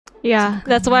Yeah,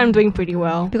 that's why I'm doing pretty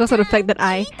well. Because of the fact that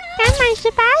I...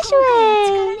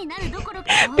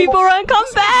 People run, come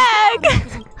back!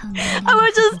 I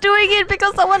was just doing it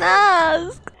because someone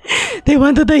asked. They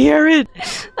wanted to hear it.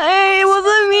 Hey, it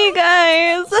wasn't me,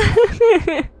 guys.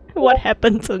 What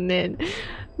happened to Nin?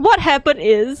 What happened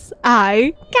is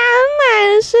I...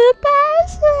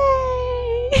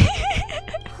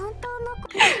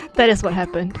 That is what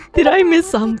happened. Did I miss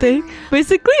something?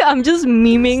 Basically, I'm just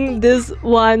memeing this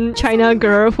one China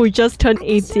girl who just turned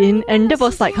 18, and that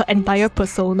was like her entire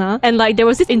persona. And like there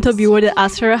was this interviewer that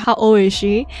asked her how old is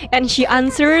she, and she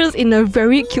answers in a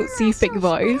very cutesy fake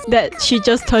voice that she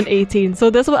just turned 18. So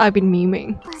that's what I've been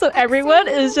memeing. So everyone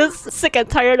is just sick and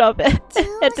tired of it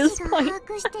at this point.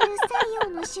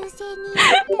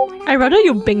 I'd rather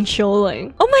you Bing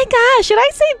Choling. Oh my gosh, should I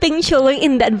say Bing Choling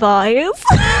in that voice?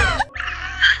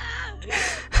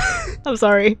 I'm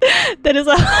sorry. That is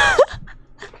a...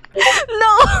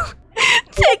 No!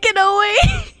 Take it away!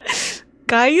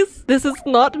 Guys, this is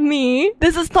not me.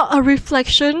 This is not a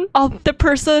reflection of the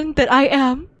person that I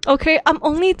am. Okay, I'm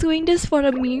only doing this for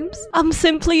the memes. I'm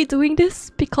simply doing this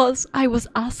because I was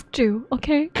asked to,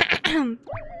 okay? 早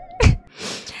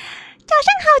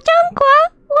上好，中国！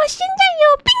我现在有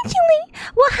冰淇淋，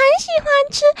我很喜欢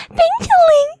吃冰淇淋。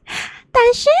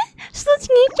但是事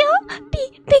情就比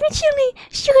冰淇淋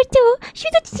速度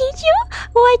急救，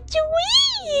我最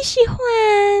喜欢。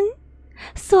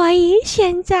所以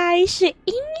现在是音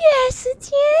乐时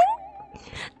间，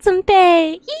准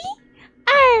备1、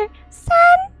2、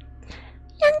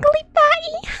3，2个礼拜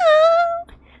以后，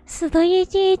速度一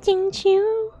级进球，2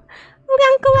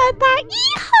个礼拜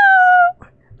以后。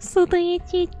速度一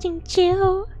级进球，2个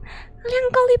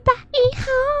礼拜以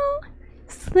后，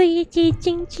速度一级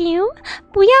进球，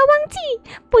不要忘记，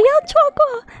不要错过，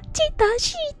记得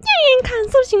去电影看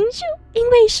速行书，因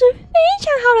为是非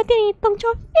常好的电影，动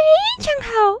作非常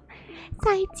好。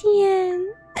再见。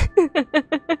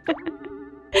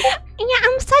Yeah,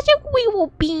 I'm such a wee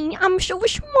wee bean. I'm so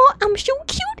small, I'm so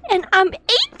cute, and I'm 18.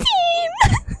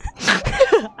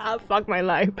 Ah, fuck my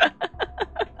life.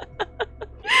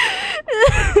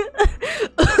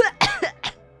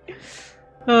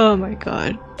 Oh my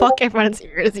god. Fuck everyone's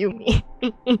ears, you mean.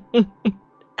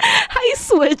 Hi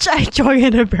Switch, I joined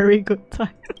at a very good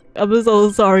time. I'm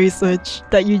so sorry Switch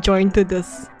that you joined to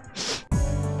this.